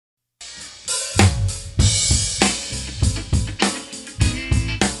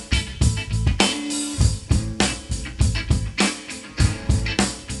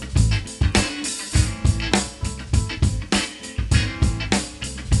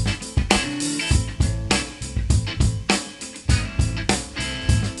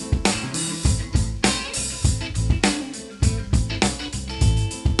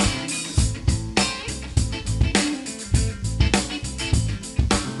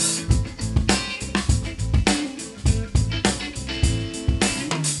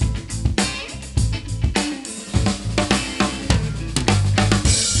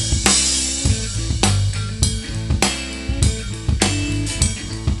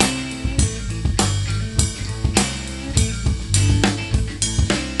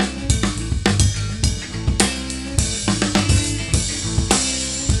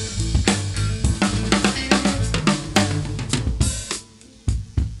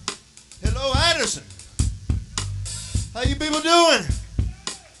Anderson. How you people doing?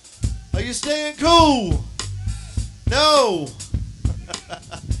 Are you staying cool? No.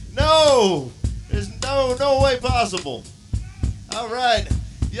 No. There's no way possible. All right.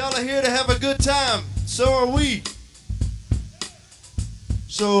 Y'all are here to have a good time. So are we.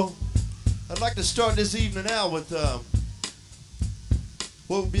 So I'd like to start this evening out with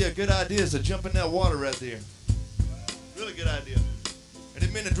what would be a good idea is to jump in that water right there. Really good idea. And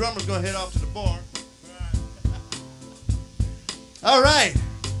then me and the drummer's going to head off to the bar. All right.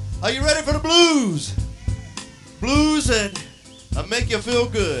 Are you ready for the blues? Blues that make you feel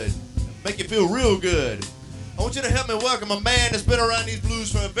good. Make you feel real good. I want you to help me welcome a man that's been around these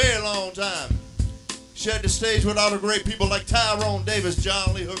blues for a very long time. Shared the stage with all the great people like Tyrone Davis,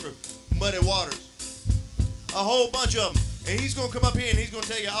 John Lee Hooker, Muddy Waters. A whole bunch of them. And he's going to come up here and he's going to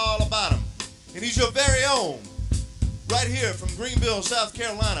tell you all about them. And he's your very own. Right here from Greenville, South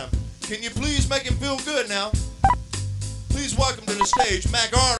Carolina. Can you please make him feel good now? Please welcome to the stage, Mac Arnold.